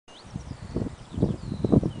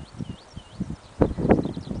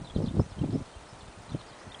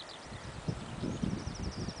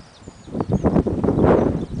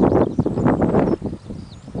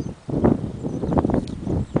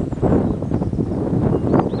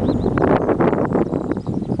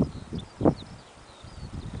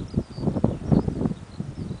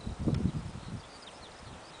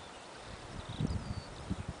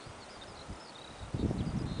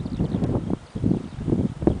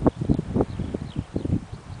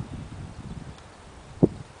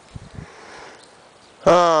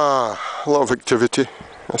A lot of activity.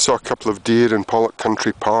 I saw a couple of deer in Pollok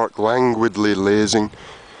Country Park languidly lazing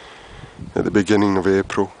at the beginning of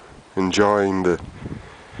April, enjoying the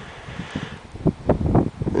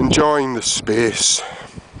space.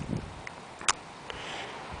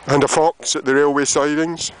 And a fox at the railway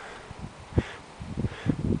sidings,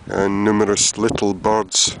 and numerous little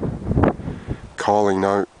birds calling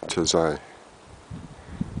out as I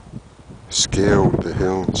scaled the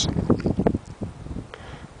hills.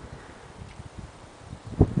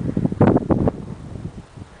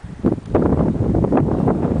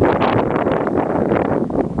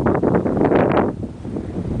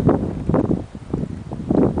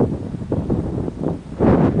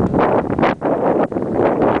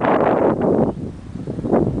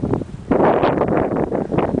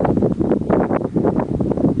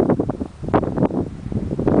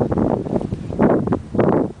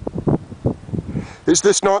 Is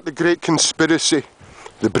this not the great conspiracy?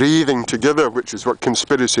 The breathing together, which is what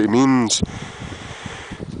conspiracy means.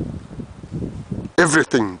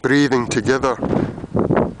 Everything breathing together.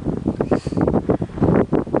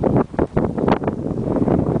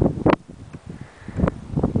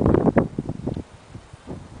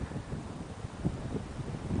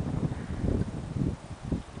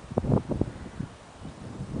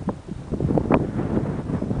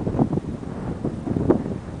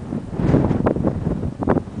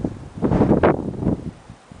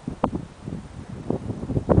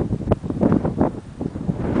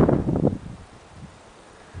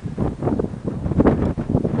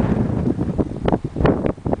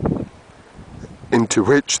 Into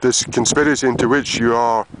which, this conspiracy into which you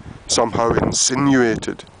are somehow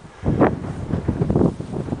insinuated,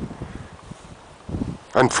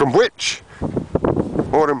 and from which,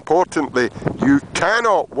 more importantly, you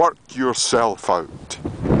cannot work yourself out.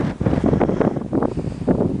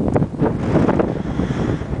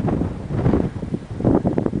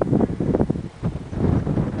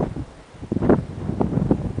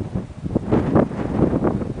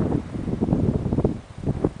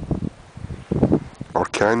 Or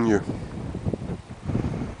can you?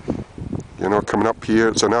 You know, coming up here,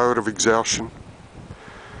 it's an hour of exertion.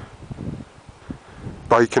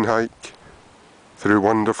 Bike and hike through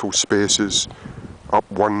wonderful spaces, up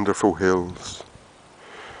wonderful hills.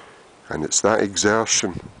 And it's that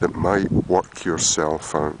exertion that might work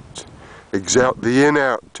yourself out. Exert the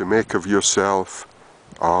inert to make of yourself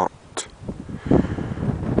art.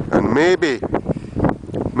 And maybe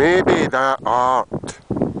that art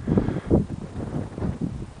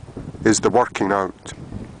is the working out.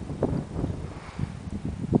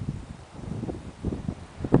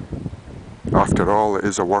 After all, it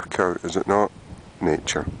is a workout, is it not?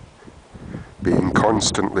 Nature. Being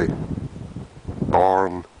constantly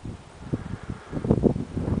born